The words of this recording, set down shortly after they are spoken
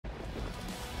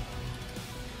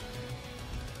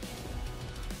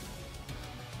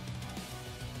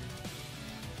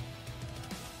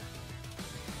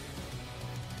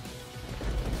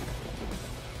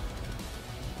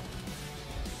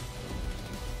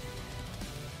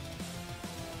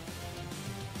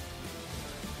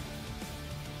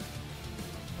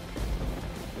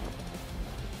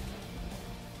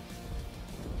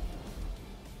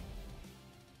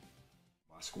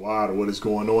Squad, what is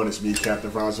going on? It's me,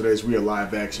 Captain Franz. Today we are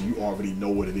live action. You already know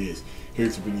what it is. Here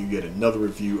to bring you yet another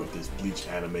review of this Bleach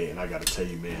anime, and I gotta tell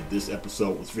you, man, this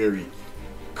episode was very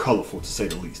colorful to say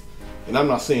the least. And I'm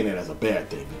not saying that as a bad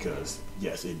thing because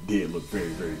yes, it did look very,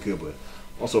 very good, but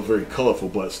also very colorful.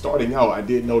 But starting out, I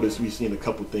did notice we've seen a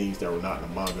couple things that were not in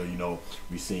the manga. You know,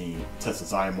 we've seen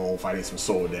Tetsuzaiman fighting some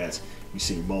Soldats. We've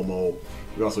seen Momo.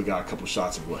 We also got a couple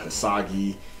shots of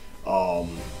Hisagi,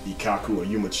 Ikaku, or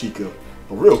Yumachika.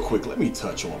 But real quick, let me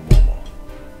touch on Momo.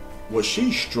 Was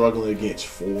she struggling against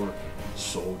four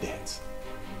Soldats?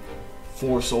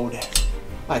 Four Soldats?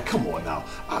 Like, come on now.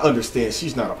 I understand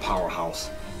she's not a powerhouse.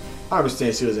 I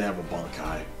understand she doesn't have a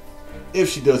Bunkai. If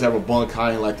she does have a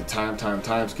Bunkai in like the time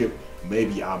skip,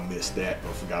 maybe I missed that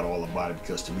or forgot all about it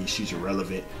because to me she's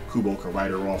irrelevant. Kubo can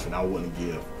write her off and I wouldn't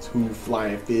give two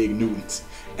flying fig Newtons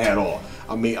at all.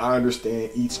 I mean, I understand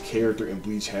each character in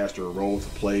Bleach has their role to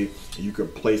play and you can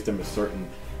place them in certain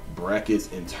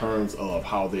brackets in terms of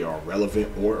how they are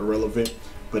relevant or irrelevant,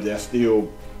 but that's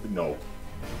still, you know,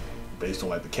 based on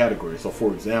like the category. So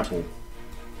for example,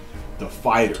 the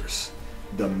fighters,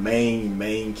 the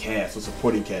main cast, the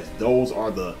supporting cast, those are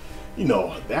the, you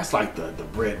know, that's like the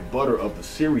bread and butter of the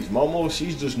series. Momo,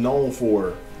 she's just known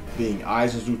for being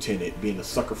Aizen's lieutenant, being a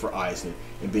sucker for Aizen,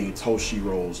 and being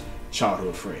Toshiro's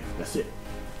childhood friend. That's it.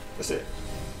 That's it.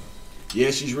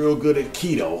 Yeah, she's real good at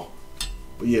Keto,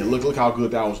 but yeah, look how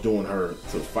good that was doing her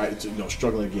to fight, you know,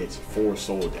 struggling against four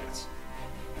Soldats.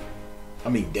 I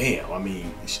mean, damn. I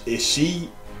mean, is she?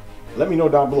 Let me know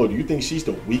down below. Do you think she's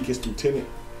the weakest lieutenant?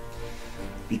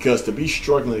 Because to be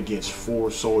struggling against four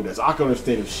Soldats, I can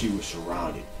understand if she was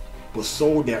surrounded. But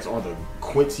Soldats are the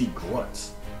Quincy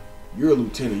grunts. You're a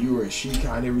lieutenant, you were in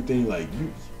Shikai and everything, like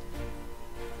you,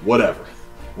 whatever.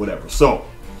 So,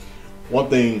 one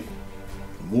thing,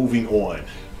 moving on,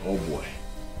 oh boy.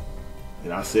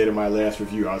 And I said in my last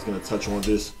review, I was gonna touch on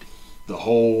this, the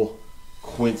whole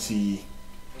Quincy,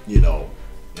 you know,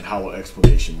 and hollow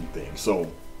explanation thing. So,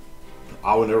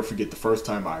 I will never forget the first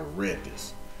time I read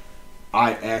this.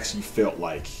 I actually felt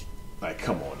like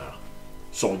come on now.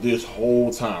 So this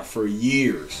whole time, for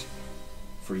years,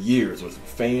 with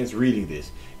fans reading this,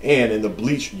 and in the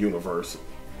Bleach universe,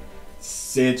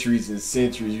 centuries and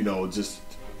centuries, you know, just,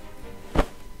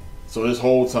 so this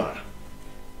whole time,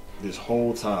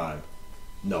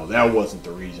 no, that wasn't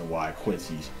the reason why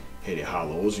Quincy's hated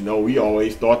hollows. You know, we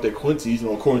always thought that Quincy's, you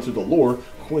know, according to the lore,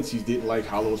 Quincy's didn't like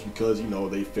hollows because, you know,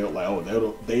 they felt like, oh,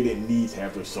 they didn't need to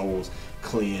have their souls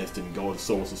cleansed and go to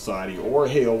Soul Society or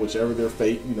hell, whichever their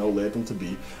fate, you know, led them to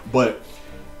be. But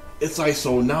it's like,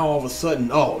 so now all of a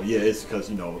sudden, oh yeah, it's because,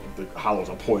 you know, the hollows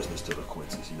are poisonous to the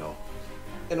Quincy's, you know.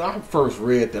 And I first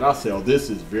read that, I said, oh,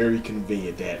 this is very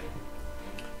convenient that,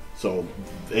 so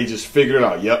they just figured it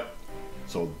out. Yep.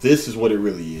 So this is what it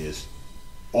really is.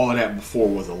 All of that before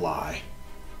was a lie.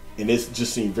 And it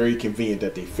just seemed very convenient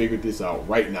that they figured this out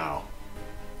right now,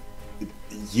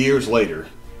 years later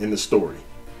in the story,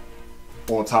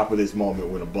 on top of this moment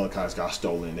when the Bunkais got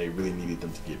stolen, they really needed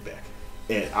them to get back.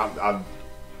 And I'm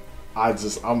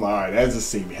alright, that just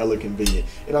seemed hella convenient.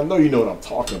 And I know you know what I'm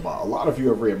talking about. A lot of you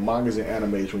have read mangas and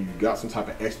animes when you got some type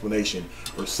of explanation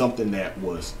or something that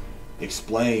was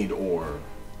explained or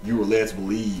you were led to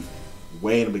believe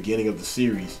way in the beginning of the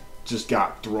series just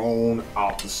got thrown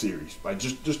out the series. Like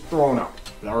just thrown out.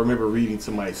 And I remember reading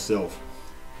to myself,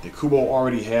 did Kubo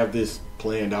already have this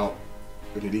planned out?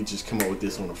 Or did he just come up with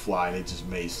this on the fly and it just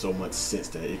made so much sense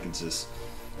that it could just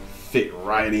fit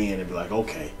right in and be like,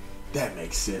 okay, that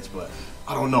makes sense, but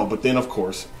I don't know. But then of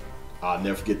course, I'll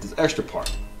never forget this extra part.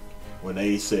 When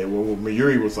they said, well,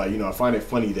 Mayuri was like, you know, I find it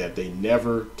funny that they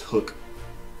never took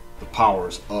the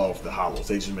powers of the hollows.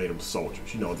 They just made them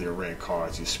soldiers. You know, they ran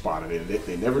cars, you spotted it.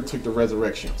 They never took the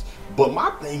resurrections. But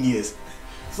my thing is,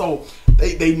 so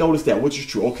they noticed that, which is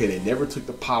true. Okay, they never took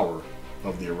the power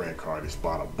of the Iran card, they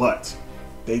spotted, but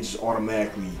they just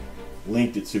automatically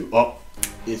linked it to, oh,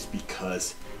 it's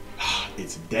because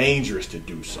it's dangerous to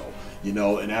do so. You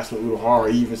know, and that's what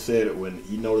Uehara even said it when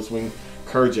he noticed when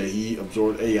Kurja, he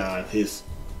absorbed Aeon, his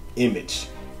image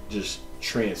just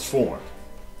transformed.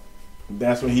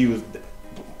 That's when he was,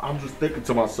 I'm just thinking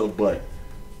to myself, but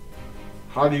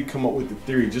how do you come up with the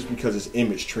theory just because his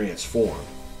image transformed,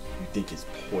 you think it's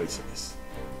poisonous?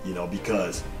 You know,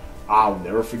 because I'll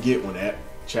never forget when that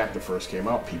chapter first came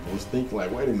out, people was thinking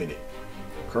like, wait a minute,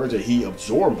 Kurja, he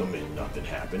absorbed them and nothing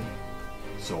happened.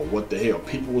 So what the hell?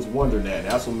 People was wondering that, and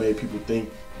that's what made people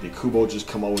think, did Kubo just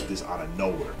come up with this out of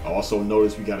nowhere? I also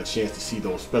noticed we got a chance to see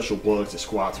those special bugs that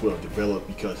Squad 12 developed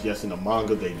because yes, in the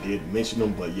manga they did mention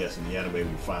them, but yes, in the anime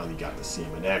we finally got to see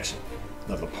them in action.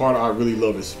 Now the part I really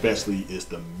love especially is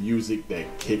the music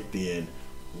that kicked in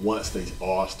once they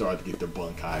all start to get their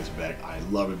Bunkais back. I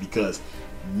love it because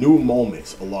new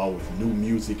moments along with new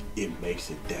music, it makes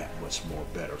it that much more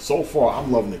better. So far,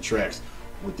 I'm loving the tracks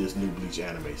with this new Bleach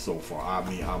anime so far. I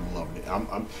mean, I'm loving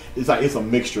it. It's like it's a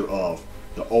mixture of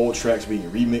the old tracks being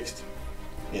remixed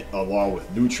along with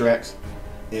new tracks,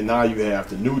 and now you have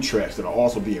the new tracks that are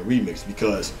also being remixed,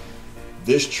 because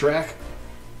this track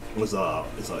was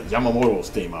it's a Yamamoto's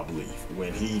theme, I believe,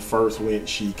 when he first went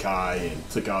Shikai and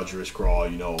took out Driss Crawl.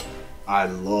 You know, I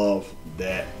love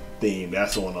that theme.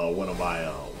 That's on one of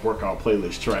my workout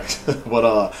playlist tracks.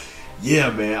 But yeah,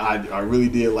 man, I really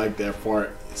did like that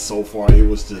part. So far, it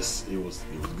was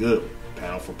good.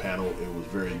 Panel for panel, it was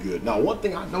very good. Now, one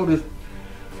thing I noticed,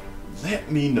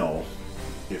 let me know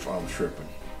if I'm tripping.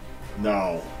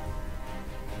 Now,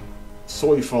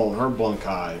 Soy Phone, her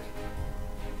Bunkai,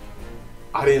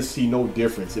 I didn't see no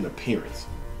difference in appearance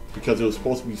because it was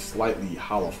supposed to be slightly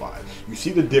hollowified. You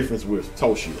see the difference with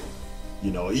Toshiro.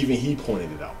 You know, even he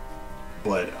pointed it out.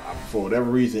 But for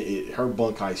whatever reason, her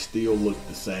Bunkai still looked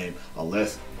the same.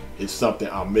 Unless it's something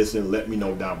I'm missing, let me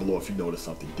know down below if you notice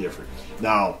something different.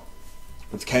 Now,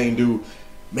 with Tybw,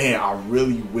 man, I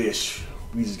really wish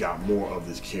we just got more of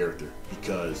this character,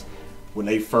 because when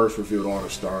they first revealed all the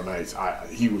Star Knights,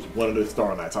 he was one of the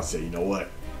Star Knights. I said, you know what?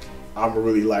 I'm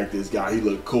really like this guy. He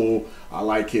looked cool. I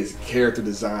like his character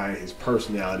design, his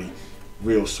personality,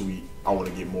 real sweet. I want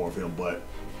to get more of him. But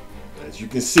as you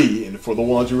can see, and for the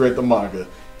ones who read the manga,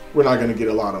 we're not going to get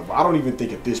a lot of. I don't even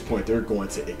think at this point they're going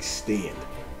to extend,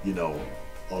 you know,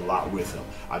 a lot with him.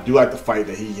 I do like the fight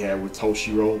that he had with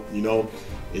Toshiro. You know,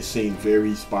 it seemed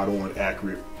very spot on,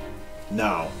 accurate.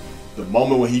 Now, the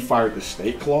moment when he fired the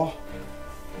snake claw,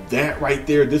 that right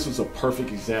there, this was a perfect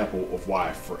example of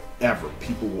why forever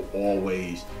people will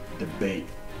always debate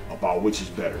about which is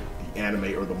better, the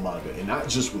anime or the manga. And not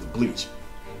just with Bleach,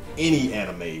 any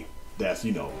anime that's,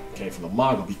 you know, came from the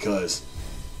manga, because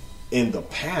in the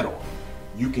panel,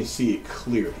 you can see it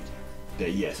clearly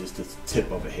that yes, it's the tip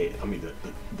of a head. I mean,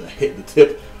 the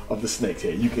tip of the snake's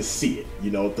head. You can see it,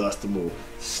 you know, thus the move,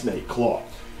 snake claw.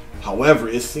 However,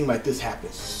 it seemed like this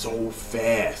happened so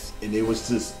fast, and it was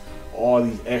just all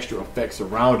these extra effects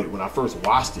around it. When I first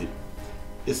watched it,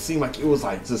 it seemed like it was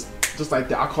like just like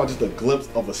that. I call it just a glimpse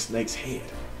of a snake's head.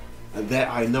 And that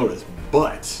I noticed,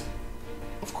 but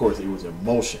of course it was in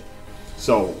motion.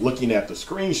 So looking at the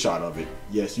screenshot of it,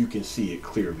 yes, you can see it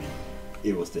clearly.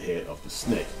 It was the head of the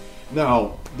snake.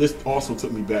 Now, this also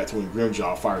took me back to when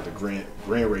Grimjaw fired the Grand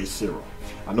Ray Zero.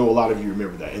 I know a lot of you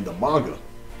remember that. In the manga,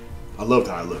 I loved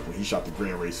how it looked when he shot the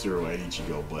Grand Ray Zero at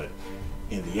Ichigo, but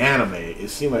in the anime, it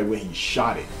seemed like when he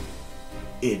shot it,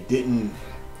 it didn't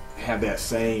have that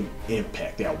same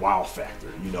impact, that wow factor,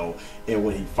 you know. And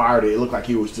when he fired it, it looked like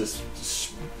he was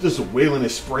just wailing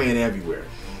and spraying everywhere.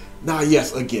 Now,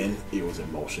 yes, again, it was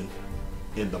in motion.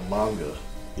 In the manga,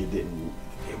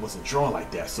 it wasn't drawn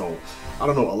like that. So I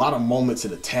don't know. A lot of moments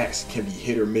in attacks can be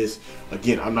hit or miss.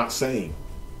 Again, I'm not saying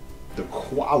the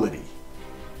quality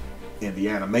and the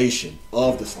animation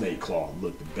of the snake claw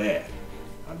looked bad.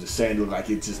 I'm just saying, like,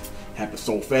 it just happened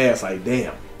so fast. Like,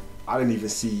 damn, I didn't even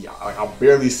see. I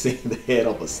barely seen the head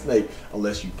of a snake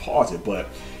unless you pause it. But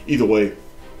either way,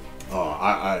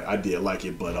 I did like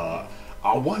it. But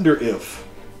I wonder if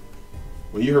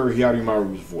when you heard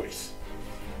Hyorimaru's voice,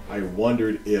 I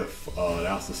wondered if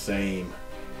that's the same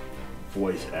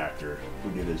voice actor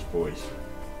who did his voice.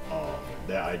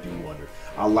 That I do wonder.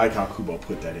 I like how Kubo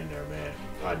put that in there, man.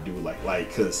 I do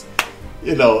like, cause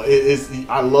you know,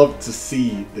 I love to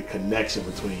see the connection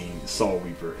between Soul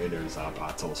Reaper and their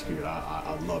Zanpato spirit.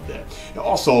 I love that. And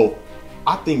also,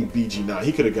 I think BG9,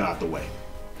 he could have got out the way.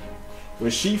 When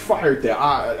she fired that,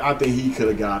 I think he could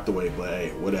have got out the way. But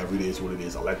hey, whatever it is, what it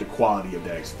is. I like the quality of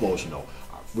that explosion, though.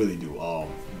 I really do.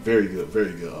 Very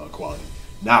good quality.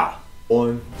 Now,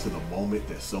 on to the moment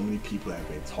that so many people have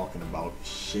been talking about,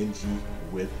 Shinji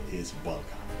with his Bunkai.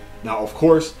 Now, of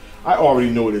course, I already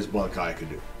knew what his Bunkai could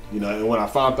do. You know, and when I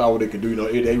found out what it could do, you know,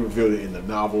 they revealed it in the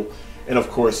novel. And of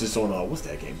course, it's on, what's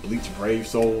that game? Bleach Brave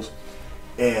Souls.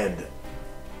 And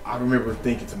I remember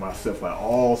thinking to myself, like,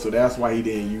 oh, so that's why he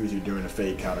didn't use it during the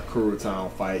Fate Katakura Town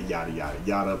fight, yada, yada,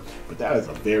 yada. But that is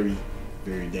a very,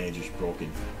 very dangerous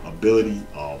broken ability.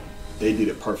 They did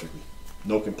it perfectly.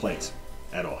 No complaints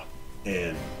at all.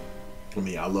 And I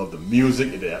mean, I love the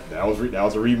music. That was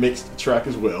a remixed track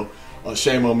as well.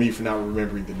 Shame on me for not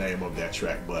remembering the name of that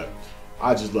track, but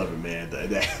I just love it, man.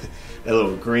 That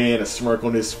little grin, a smirk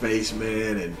on his face,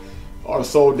 man, and all the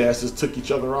soul dash just took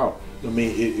each other out. I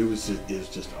mean, it was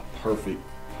just a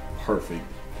perfect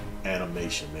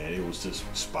animation, man. It was just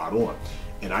spot on.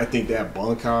 And I think that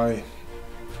Bunkai,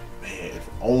 man, if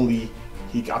only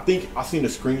I think I seen a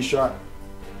screenshot.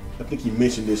 I think he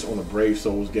mentioned this on the Brave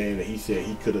Souls game that he said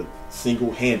he could have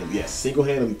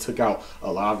single-handedly took out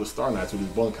a lot of the Star Knights with his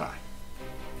Bunkai.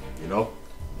 You know,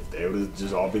 if they would have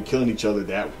just all been killing each other,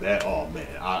 oh man,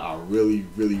 I really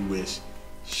wish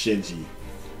Shinji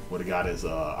would have got his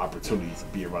opportunity to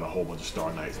be around a whole bunch of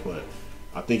Star Knights. But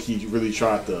I think he really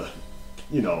tried to,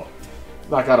 you know,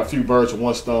 knock out a few birds with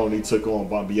one stone. He took on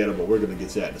Bombietta, but we're gonna get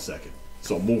to that in a second.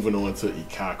 So moving on to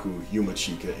Ikkaku,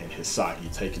 Yumachika, and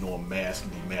Hisagi taking on Mask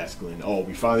and Demasculine. Oh,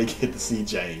 we finally get to see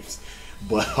James.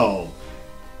 But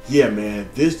yeah, man,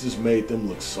 this just made them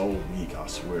look so weak, I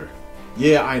swear.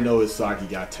 Yeah, I know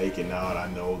Hisagi got taken out.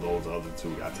 I know those other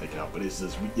two got taken out. But it's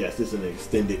just, yes, this is an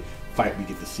extended fight we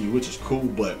get to see, which is cool.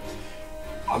 But,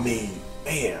 I mean,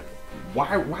 man,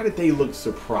 why did they look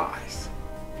surprised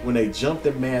when they jumped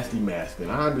at Mask Demasculine?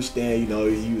 I understand, you know,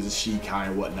 he was a Shikai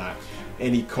and whatnot.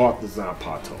 And he caught the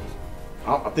Zanpatos.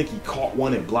 I think he caught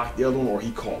one and blocked the other one, or he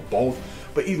caught both.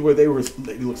 But either way, they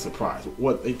looked surprised.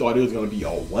 What they thought it was going to be a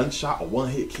one-shot, a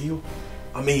one-hit kill.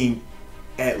 I mean,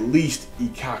 at least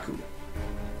Ikkaku,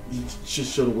 he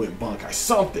just should have went Bunkai.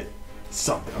 Something.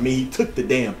 I mean, he took the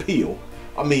damn pill.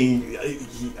 I mean,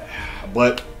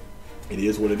 but it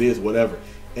is what it is. Whatever.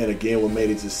 And again, what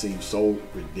made it just seem so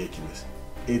ridiculous?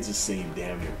 It just seemed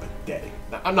damn near pathetic.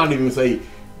 Now, I'm not even gonna say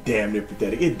damn near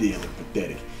pathetic. It did look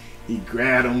pathetic. He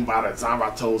grabbed him by the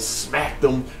Zanpatos, smacked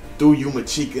him, threw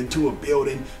Yumachika into a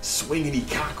building, swinging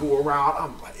Ikkaku around.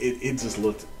 I'm like, it just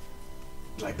looked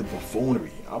like the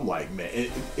buffoonery. I'm like, man,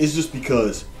 it's just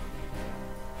because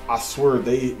I swear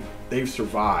they've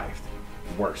survived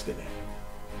worse than that.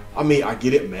 I mean, I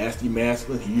get it, Mask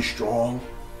Demasculine, he's strong.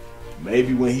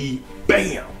 Maybe when he,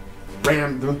 bam,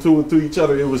 rammed them two into each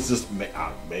other, it was just,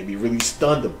 maybe really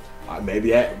stunned them. Maybe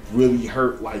that really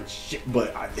hurt like shit,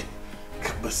 but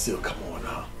still, come on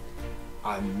now.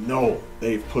 I know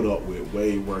they've put up with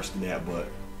way worse than that, but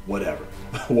whatever.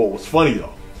 What was funny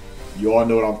though, you all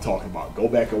know what I'm talking about. Go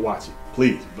back and watch it,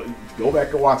 please. But go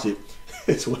back and watch it.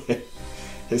 It's when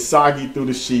Hisagi threw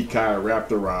the Shikai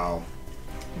wrapped around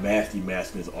Mask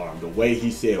Demasculine's arm. The way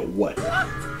he said what?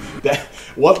 That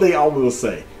one thing I will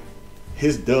say,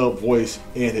 his dub voice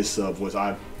and his sub voice,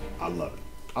 I love it.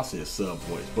 I said sub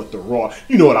voice, but the raw,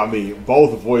 you know what I mean.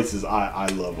 Both voices I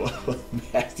love.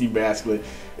 Mask Demasculine,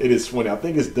 it is funny. I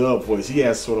think his dub voice, he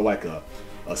has sort of like a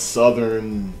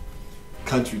southern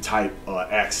country type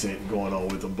accent going on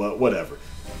with him, but whatever.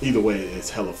 Either way, it's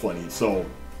hella funny. So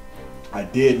I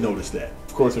did notice that.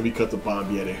 Of course, when we cut to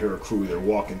Bombietta and her crew, they're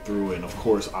walking through, and of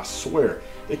course, I swear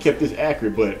they kept this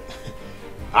accurate, but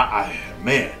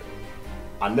man,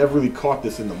 I never really caught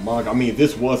this in the manga. I mean,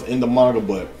 this was in the manga,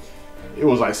 but it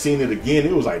was like seeing it again.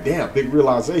 It was like, damn, big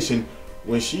realization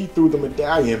when she threw the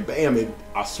medallion. Bam! And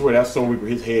I swear that Soul Reaper,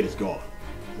 his head is gone.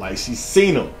 Like she's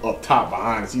seen him up top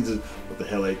behind us. She just, what the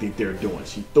hell they think they're doing?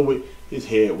 She threw it. His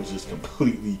head was just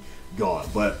completely gone.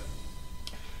 But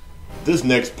this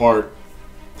next part,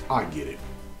 I get it.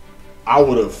 I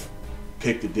would have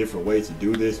picked a different way to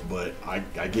do this, but I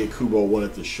get Kubo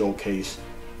wanted to showcase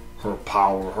her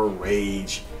power, her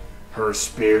rage, her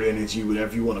spirit energy,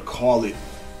 whatever you want to call it.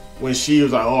 When she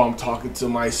was like, oh, I'm talking to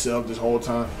myself this whole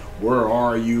time. Where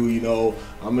are you? You know,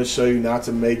 I'm going to show you not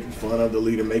to make fun of the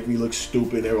leader, make me look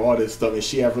stupid and all this stuff. And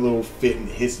she had her little fit and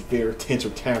hissy fair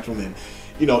tantrum. And,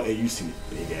 you know, and you see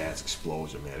the big ass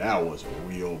explosion, man. That was a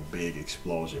real big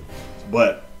explosion.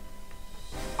 But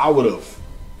I would have,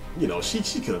 you know, she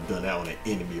could have done that on an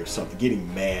enemy or something,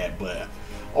 getting mad. But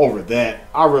over that,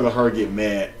 I'd rather her get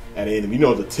mad at an enemy. You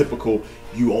know, the typical,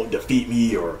 you won't defeat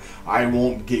me, or I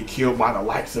won't get killed by the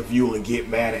likes of you, and get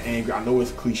mad and angry. I know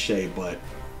it's cliche, but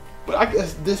I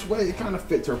guess this way it kind of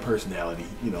fits her personality,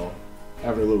 you know,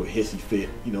 having a little hissy fit,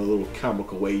 you know, a little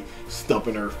comical way,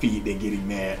 stumping her feet, then getting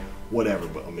mad, whatever.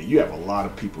 But I mean, you have a lot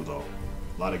of people though,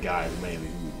 a lot of guys mainly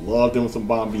who love them some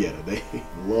Bombietta. They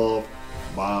love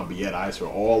Bombietta. I saw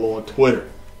all on Twitter.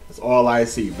 That's all I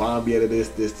see. Bombietta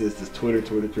this, Twitter,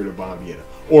 Bombietta.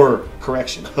 Or,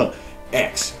 correction,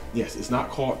 X. Yes, it's not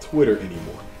called Twitter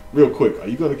anymore. Real quick, are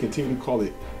you going to continue to call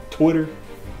it Twitter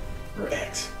or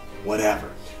X? Whatever.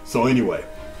 So anyway,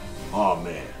 oh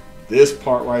man, this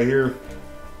part right here,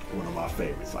 one of my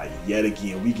favorites. Like, yet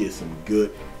again, we get some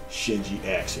good Shinji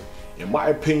action. In my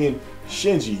opinion,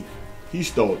 Shinji, he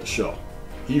stole the show.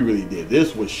 He really did.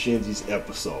 This was Shinji's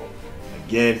episode.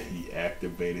 Again, he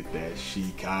activated that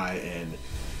Shikai, and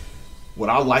what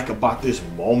I like about this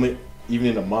moment, even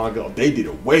in the manga, they did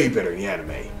it way better in the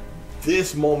anime.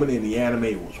 This moment in the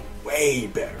anime was way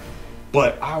better,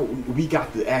 but we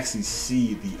got to actually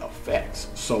see the effects.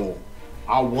 So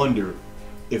I wonder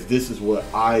if this is what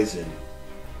Aizen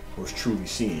was truly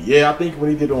seen. Yeah, I think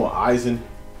when he did it on Aizen,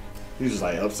 he was just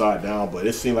like upside down, but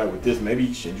it seemed like with this, maybe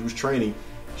Shinji was training.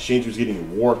 Shinji was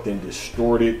getting warped and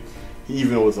distorted. He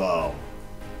even was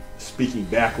speaking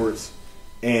backwards.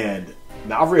 And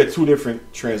now I've read two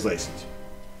different translations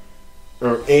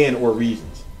or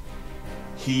reasons.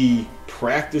 He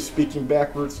practiced speaking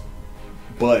backwards,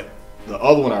 but the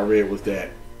other one I read was that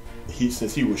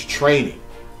since he was training,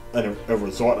 and a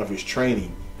result of his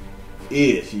training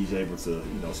is he's able to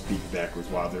speak backwards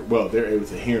while they're able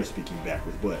to hear him speaking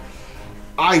backwards. But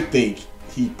I think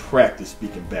he practiced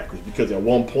speaking backwards because at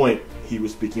one point he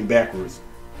was speaking backwards,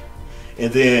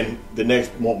 and then the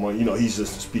next moment he's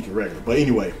just speaking regular. But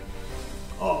anyway,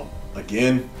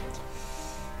 again,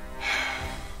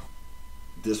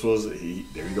 this was there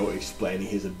you go, explaining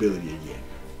his ability again.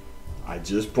 I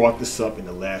just brought this up in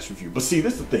the last review, but see,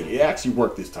 this is the thing, it actually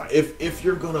worked this time. If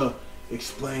you're gonna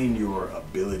explain your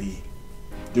ability,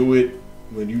 do it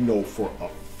when you know for a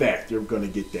fact they're gonna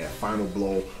get that final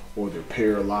blow, or they're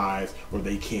paralyzed, or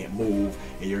they can't move,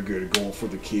 and you're good at going for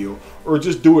the kill, or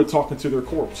just do it talking to their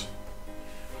corpse.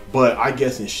 But I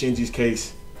guess in Shinji's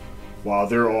case, while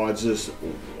they're all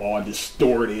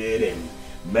distorted and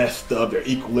messed up, their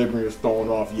equilibrium is thrown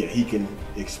off, yeah, he can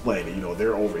explain it.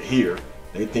 They're over here,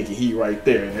 they thinking he right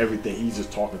there, and everything, he's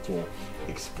just talking to them,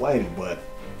 explaining. But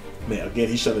man, again,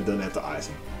 he shouldn't have done that to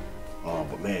Aizen.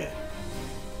 But man,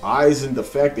 Aizen, the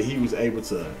fact that he was able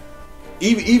to,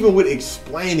 even with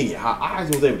explaining it, how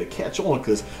Aizen was able to catch on,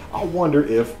 because I wonder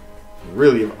if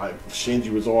really if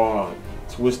Shinji was all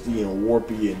twisty and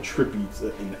warpy and trippy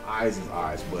in Aizen's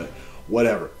eyes, but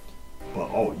whatever. But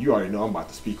oh, you already know I'm about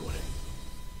to speak on it.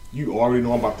 You already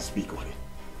know I'm about to speak on it.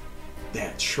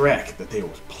 That track that they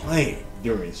was playing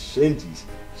during Shinji's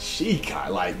Shikai,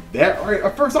 like that, right?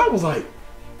 At first I was like,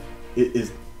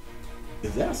 is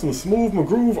that some smooth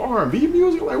McGroove R&B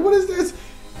music? Like, what is this?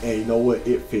 And you know what?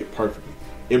 It fit perfectly.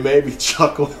 It made me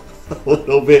chuckle a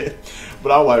little bit,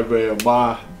 but I'm like, man,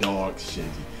 my dog Shinji.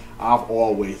 I've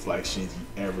always liked Shinji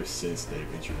ever since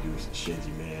they've introduced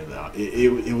Shinji, man.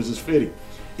 It was just fitting.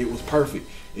 It was perfect.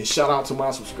 And shout out to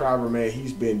my subscriber, man.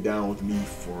 He's been down with me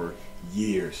for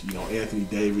years. Anthony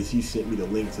Davis, he sent me the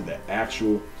link to the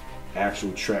actual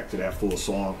track to that full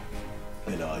song.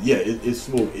 And yeah, it's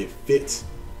smooth. It fits,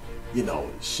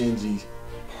 Shinji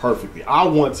perfectly. I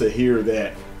want to hear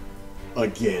that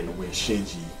again when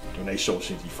they show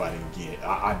Shinji fighting again.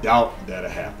 I doubt that'll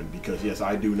happen because yes,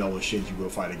 I do know when Shinji will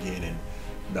fight again, and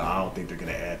no, I don't think they're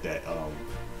gonna add that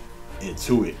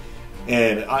into it.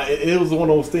 And it was one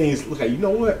of those things. Look, you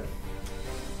know what?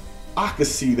 I could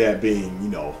see that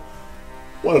being,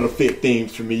 one of the fit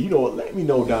themes for me. Let me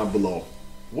know down below.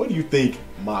 What do you think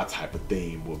my type of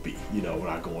theme will be? When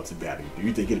I go into battle, do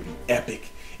you think it'll be epic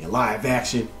and live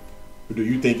action, or do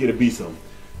you think it'll be some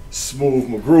smooth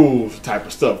McGroove type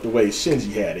of stuff the way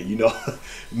Shinji had it?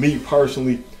 Me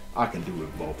personally, I can do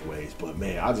it both ways. But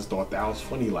man, I just thought that was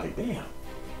funny. Like, damn,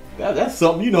 that's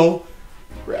something.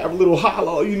 Grab a little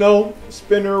hollow,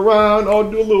 spin her around, or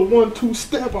do a little 1-2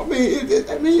 step. I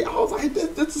was like,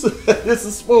 this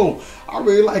is smooth. I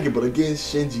really like it. But again,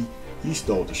 Shinji, he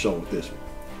stole the show with this one.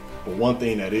 But one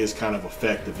thing that is kind of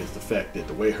effective is the fact that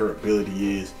the way her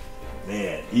ability is,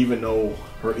 man, even though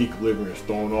her equilibrium is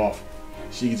thrown off,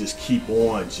 she can just keep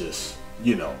on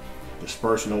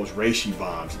dispersing those reishi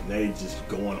bombs, and they just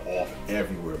going off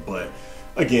everywhere. But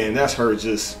again, that's her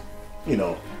just,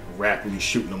 rapidly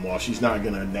shooting them off. She's not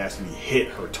gonna naturally hit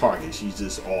her target. She's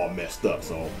just all messed up.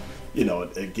 So,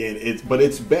 again,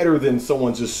 it's better than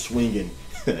someone just swinging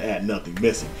at nothing,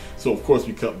 missing. So of course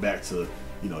we cut back to,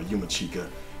 Yumachika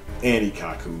and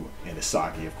Ikaku and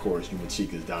Isagi. Of course,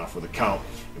 Yumachika is down for the count,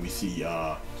 and we see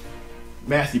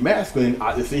Nasty Masculine.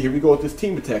 See, here we go with this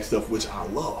team attack stuff, which I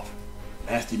love.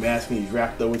 Nasty Masculine, he's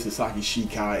wrapped up with Sasaki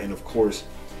Shikai, and of course,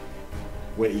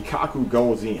 when Ikaku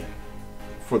goes in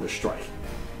for the strike,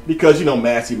 because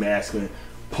Nasty Masculine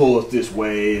pulls this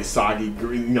way, and Sagi, he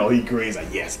grins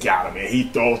like, yes, got him, and he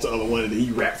throws the other one, and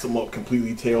he wraps him up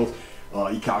completely, tells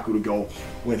Ikaku to go.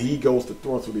 When he goes to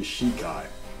throw through this Shikai,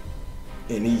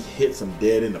 and he hits him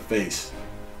dead in the face,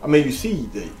 you see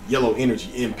the yellow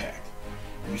energy impact.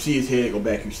 You see his head go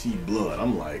back, you see blood.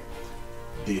 I'm like,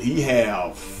 did he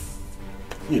have,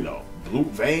 blue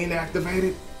vein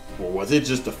activated? Or was it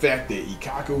just the fact that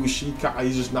Ikaku Shikai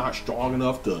is just not strong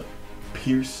enough to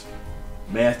pierce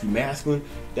Nasty Masculine?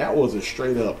 That was a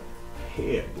straight up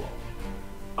head blow.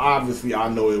 Obviously, I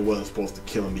know it wasn't supposed to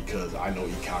kill him because I know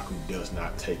Ikaku does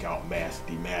not take out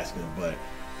Nasty Masculine, but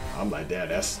I'm like,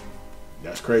 that's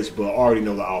crazy. But I already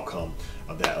know the outcome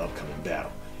of that upcoming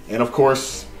battle. And of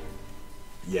course,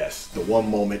 yes, the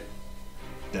one moment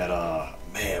that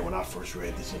man, when I first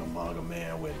read this in the manga,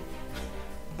 man, when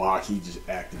Baki just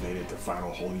activated the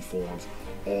final holy forms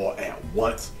all at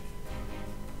once.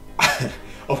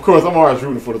 Of course, I'm always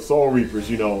rooting for the Soul Reapers,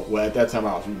 you know. Well, at that time,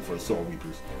 I was rooting for the Soul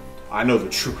Reapers. I know the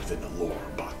truth and the lore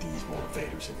about these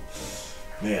motivators,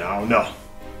 and man, I don't know.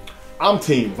 I'm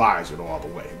Team Visor all the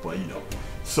way, but you know.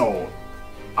 So,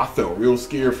 I felt real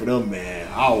scared for them,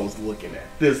 man. I was looking at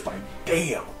this like,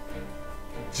 damn.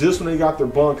 Just when they got their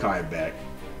Bunkai back,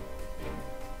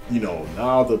 you know,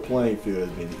 now the playing field has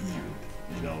been evened,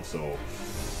 you know, so,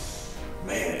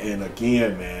 man, and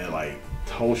again, man, like,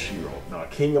 Toshiro. Now,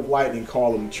 King of Lightning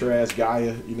call him trash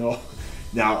Gaia, you know.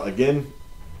 Now, again,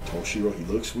 Toshiro, he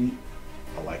looks sweet.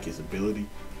 I like his ability,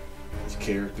 his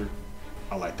character.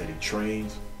 I like that he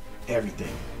trains,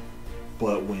 everything.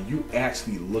 But when you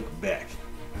actually look back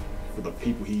for the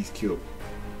people he's killed,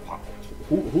 wow,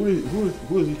 who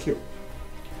is he killed?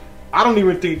 I don't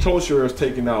even think Toshiro has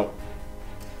taken out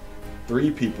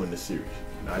 3 people in the series,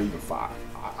 not even 5.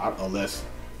 Unless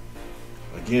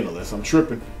I'm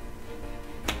tripping.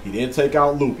 He didn't take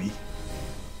out Luffy.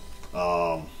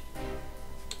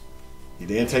 He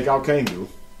didn't take out Kangoo.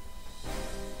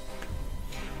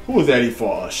 Who was that he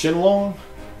fought? Shenlong?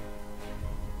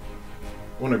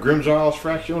 On the Grimjaw's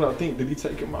fraction, I think. Did he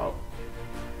take him out?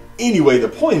 Anyway, the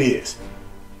point is,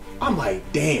 I'm like,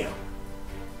 damn.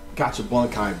 Got your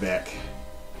Bunkai back.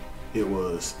 It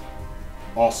was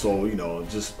also, you know,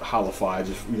 just holified,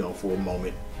 just, you know, for a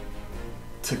moment.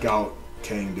 Took out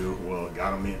Kangoo. Well,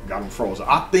 got him frozen.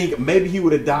 I think maybe he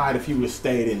would have died if he would have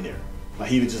stayed in there. Like,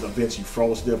 he'd have just eventually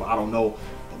froze stiff. I don't know.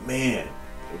 But man,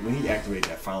 when he activated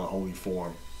that final holy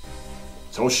form,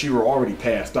 Toshiro already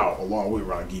passed out along with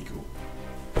Rangiku.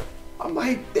 I'm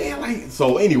like, damn, like,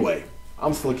 so anyway,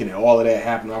 I'm just looking at all of that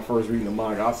happening. I first reading the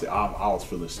manga, I was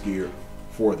feeling scared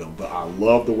for them, but I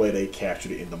love the way they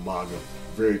captured it in the manga.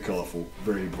 Very colorful,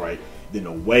 very bright. Then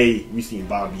the way we seen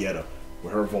Bambietta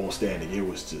with her Vol standing, it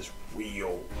was just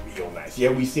real nice. Yeah,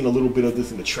 we seen a little bit of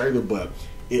this in the trailer, but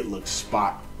it looks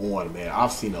spot on, man.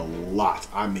 I've seen a lot.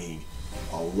 I mean,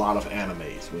 a lot of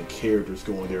animes when characters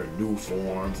go in their new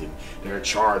forms and they're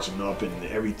charging up and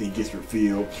everything gets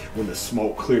revealed. When the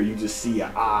smoke clear, you just see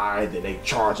an eye, then they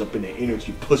charge up and the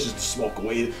energy pushes the smoke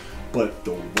away. But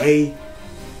the way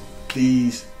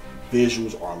these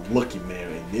visuals are looking,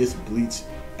 man, in this Bleach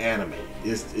anime,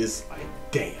 it's like,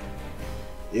 damn.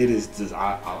 It is just,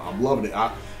 I'm loving it.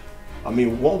 I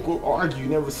mean, won't go argue, you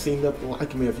never seen nothing like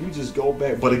it, man. If you just go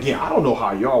back, but again, I don't know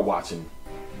how y'all watching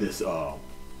this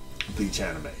Bleach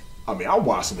anime. I mean, I'm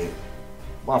watching it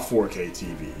my 4K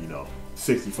TV, you know,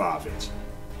 65 inch,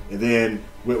 and then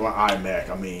with my iMac,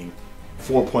 I mean,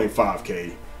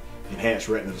 4.5K enhanced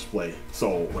retina display.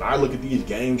 So when I look at these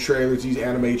game trailers, these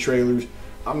anime trailers,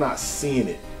 I'm not seeing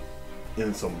it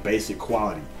in some basic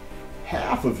quality.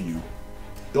 Half of you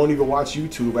don't even watch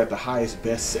YouTube at the highest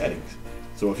best settings.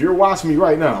 So if you're watching me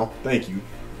right now, thank you.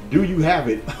 Do you have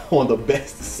it on the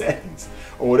best settings?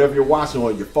 Or whatever you're watching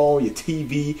on your phone, your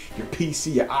TV, your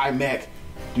PC, your iMac,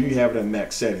 do you have it in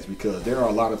max settings? Because there are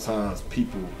a lot of times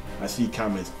people, I see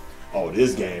comments, oh,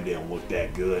 this game didn't look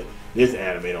that good. This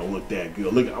anime don't look that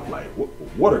good. Look, I'm like,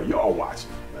 what are y'all watching?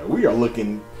 Like, we are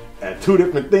looking at 2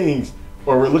 different things,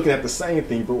 or we're looking at the same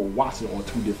thing, but we're watching it on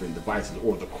 2 different devices,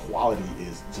 or the quality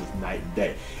is just night and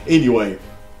day. Anyway,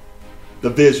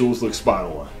 the visuals look spot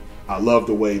on. I love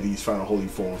the way these final holy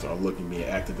forms are looking being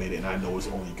activated, and I know it's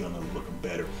only gonna look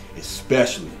better,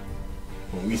 especially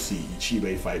when we see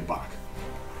Ichibe fight Bak.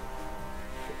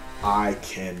 I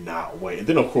cannot wait. And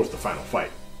then of course the final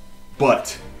fight.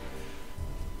 But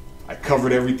I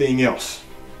covered everything else.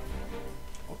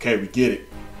 Okay, we get it.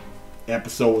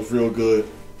 Episode was real good.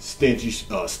 Stingy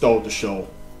stole the show.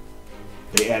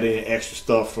 They added in extra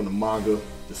stuff from the manga.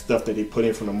 The stuff that they put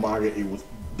in from the manga, it was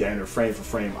down there frame for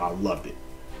frame. I loved it.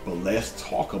 But let's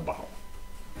talk about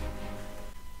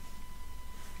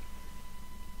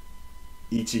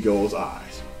Ichigo's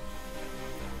eyes.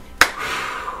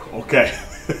 Okay.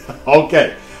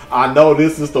 Okay. I know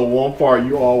this is the one part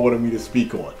you all wanted me to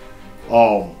speak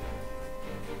on.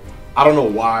 I don't know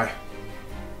why.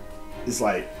 It's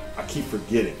like I keep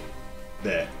forgetting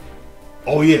that,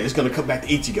 oh yeah, it's gonna come back to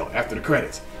Ichigo after the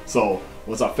credits. So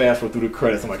once I fast forward through the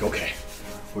credits, I'm like, okay,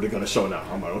 what are they gonna show now?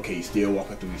 I'm like, okay, he's still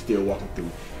walking through,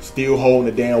 still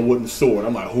holding the damn wooden sword.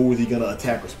 I'm like, who is he gonna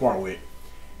attack or spar with?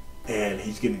 And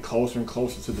he's getting closer and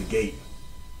closer to the gate.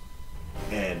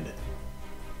 And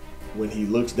when he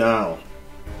looks down,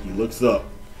 he looks up,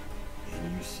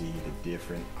 and you see the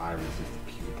different irises,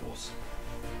 the pupils.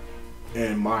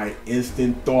 And my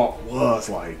instant thought was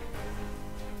like,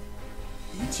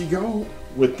 Ichigo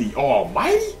with the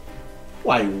Almighty?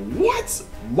 Like, what?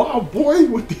 My boy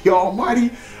with the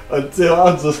Almighty? Until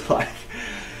I was just like,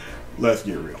 let's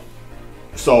get real.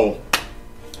 So,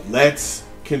 let's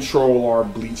control our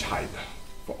Bleach hype.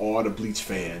 For all the Bleach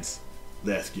fans,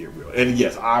 let's get real. And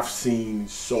yes, I've seen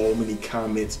so many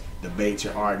comments, debates,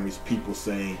 and arguments, people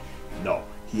saying, no,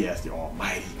 he has the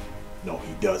Almighty. No,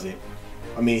 he doesn't.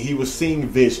 I mean, he was seeing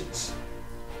visions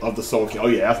of the Soul King. Oh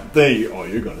yeah, that's the thing. Oh,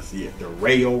 you're gonna see it. The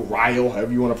Ryo,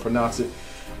 however you want to pronounce it.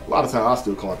 A lot of times I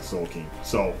still call it the Soul King.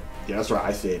 So yeah, that's right.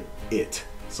 I said it.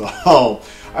 So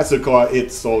I still call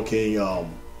it Soul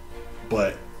King.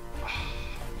 But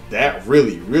that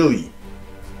really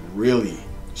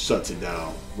shuts it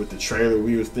down. With the trailer,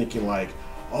 we was thinking like,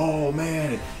 oh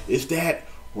man, is that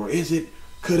or is it?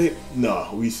 Could it? No,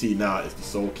 we see now it's the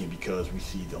Soul King because we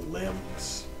see the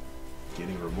limbs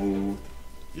getting removed.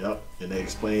 Yep, and they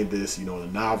explained this, in the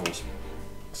novels.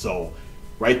 So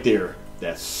right there,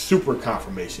 that's super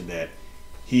confirmation that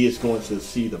he is going to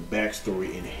see the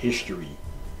backstory and history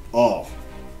of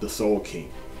the Soul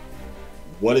King.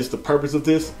 What is the purpose of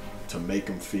this? To make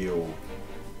him feel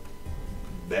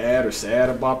bad or sad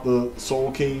about the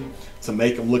Soul King, to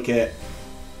make him look at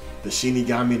the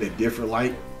Shinigami in a different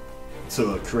light,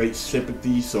 to create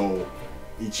sympathy, so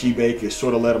Ichibe can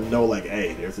sort of let him know, like,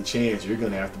 hey, there's a chance you're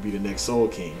going to have to be the next Soul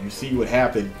King. You see what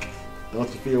happened. Don't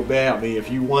you feel bad? I mean,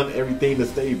 if you want everything to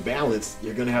stay balanced,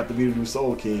 you're going to have to be the new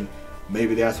Soul King.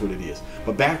 Maybe that's what it is.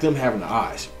 But back to him having the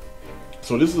eyes.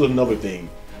 So this is another thing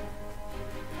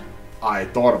I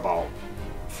thought about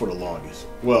for the longest.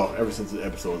 Well, ever since the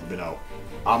episode has been out.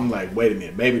 I'm like, wait a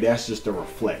minute. Maybe that's just a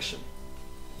reflection.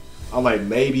 I'm like,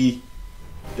 maybe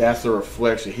that's a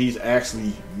reflection. He's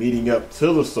actually meeting up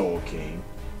to the Soul King.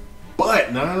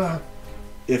 But, no.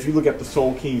 If you look at the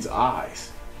Soul King's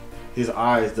eyes, his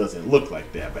eyes doesn't look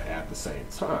like that, but at the same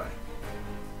time,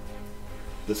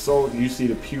 the soul, you see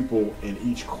the pupil in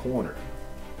each corner,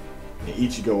 and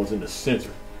Ichigo is in the center.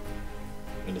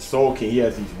 And the Soul King, he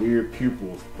has these weird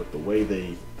pupils, but the way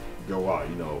they go out,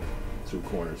 2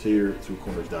 corners here, 2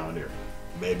 corners down there.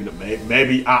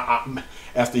 Maybe I,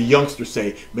 as the youngsters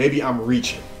say, maybe I'm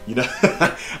reaching.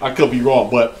 I could be wrong,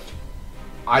 but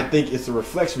I think it's a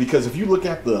reflection because if you look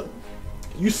at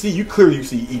you clearly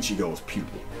see Ichigo's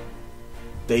pupil.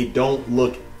 They don't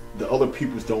look, the other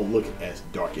pupils don't look as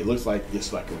dark. It looks like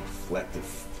it's like a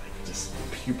reflective, like just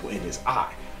pupil in his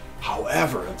eye.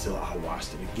 However, until I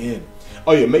watched it again,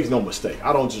 oh yeah, makes no mistake,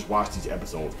 I don't just watch these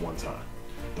episodes one time.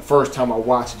 The first time I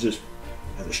watched it, just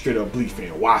as a straight up Bleach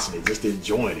fan, watching it, just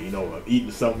enjoying it, I'm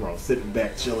eating something or I'm sitting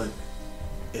back chilling,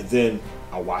 and then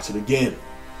I watch it again,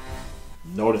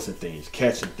 noticing things,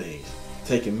 catching things,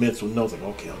 taking mental notes, like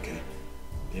okay.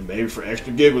 And maybe for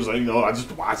extra giggles, I just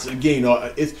watch it again.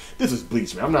 This is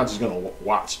Bleach, man. I'm not just gonna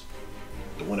watch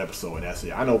the one episode and that's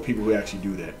it. I know people who actually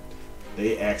do that.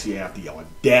 They actually have the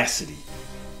audacity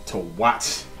to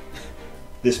watch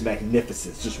this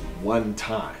magnificence just one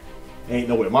time. Ain't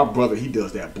no way. My brother, he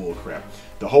does that bull crap.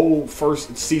 The whole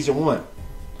first season 1,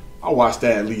 I watched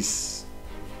that at least,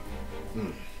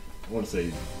 I want to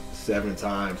say 7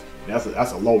 times.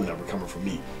 That's a low number coming from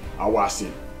me. I watched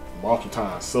it multiple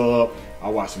times sub. I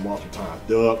watched it multiple times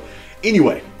dub.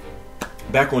 Anyway,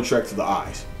 back on track to the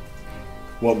eyes.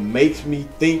 What makes me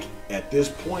think at this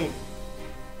point,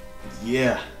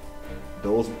 yeah,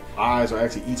 those eyes are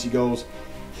actually Ichigo's.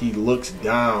 He looks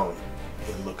down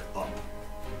and look up.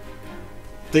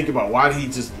 Think about, why did he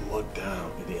just look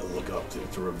down and then look up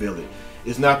to reveal it?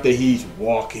 It's not that he's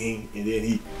walking and then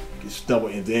he gets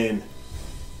stumbled and then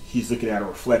he's looking at a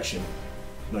reflection.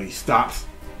 No, he stops,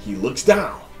 he looks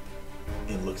down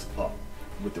and looks up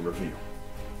with the reveal.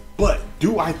 But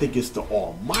do I think it's the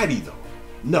Almighty though?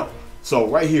 No. So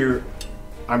right here,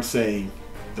 I'm saying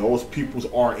those pupils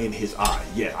are in his eye.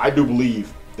 Yeah, I do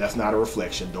believe that's not a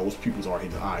reflection. Those pupils are in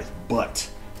his eyes, but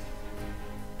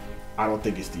I don't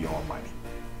think it's the Almighty.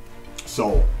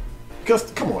 So,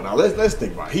 because come on now, let's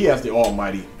think about it. He has the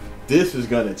Almighty. This is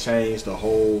gonna change the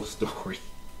whole story.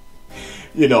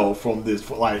 From this,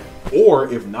 like,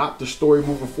 or if not the story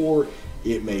moving forward,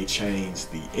 it may change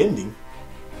the ending.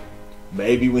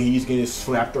 Maybe when he's getting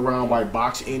slapped around by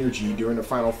Box energy during the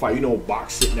final fight,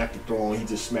 Box sitting at the throne, he's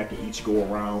just smacking Ichigo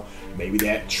around. Maybe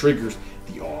that triggers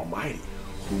the Almighty.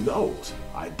 Who knows?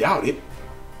 I doubt it.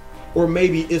 Or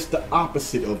maybe it's the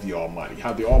opposite of the Almighty.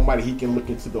 How the Almighty, he can look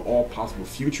into the all possible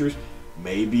futures.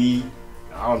 Maybe,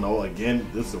 I don't know, again,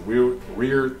 this is a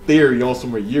weird theory on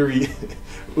some Yuri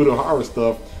Uehara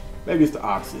stuff. Maybe it's the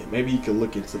opposite. Maybe he can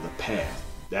look into the past.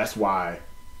 That's why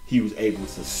he was able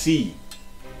to see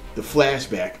the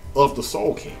flashback of the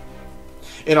Soul King.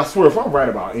 And I swear, if I'm right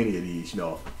about any of these,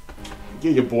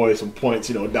 give your boys some points,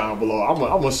 down below. I'm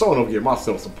gonna sort of give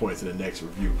myself some points in the next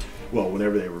review. Well,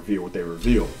 whenever they reveal what they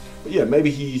reveal. But yeah,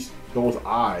 maybe those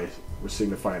eyes were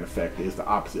signifying the fact that it's the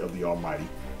opposite of the Almighty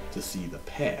to see the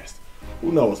past.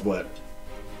 Who knows? But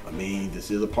I mean,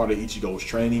 this is a part of Ichigo's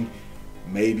training.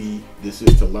 Maybe this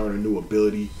is to learn a new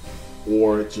ability,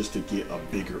 or just to get a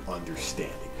bigger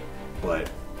understanding. But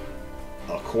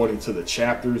according to the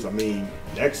chapters, I mean,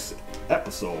 next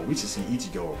episode we should see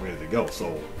Ichigo ready to go.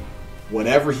 So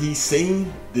whatever he's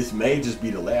seen, this may just be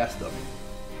the last of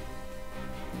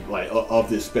it, like of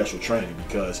this special training,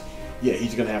 because yeah,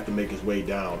 he's gonna have to make his way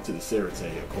down to the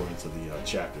Serite according to the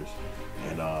chapters.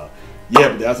 And yeah,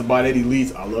 but that's about it,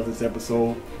 Elites. I love this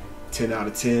episode. 10 out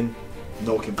of 10.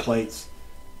 No complaints.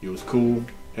 It was cool.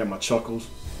 Had my chuckles.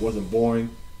 Wasn't boring.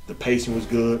 The pacing was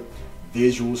good.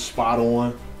 Visuals spot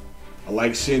on. I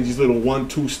like Shinji's little one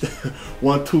two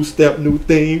step new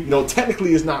theme.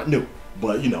 Technically it's not new,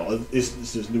 but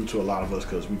it's just new to a lot of us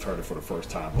because we've heard it for the first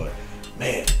time. But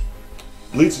man,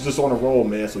 Bleach is just on a roll,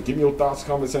 man. So give me your thoughts,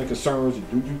 comments, and concerns.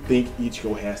 Do you think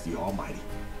Ichigo has the Almighty?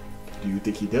 Do you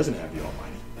think he doesn't have the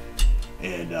Almighty?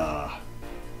 And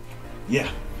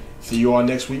yeah, see you all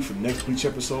next week for the next Bleach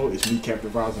episode. It's me, Captain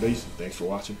TheEliteace. Thanks for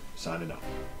watching. Signing out.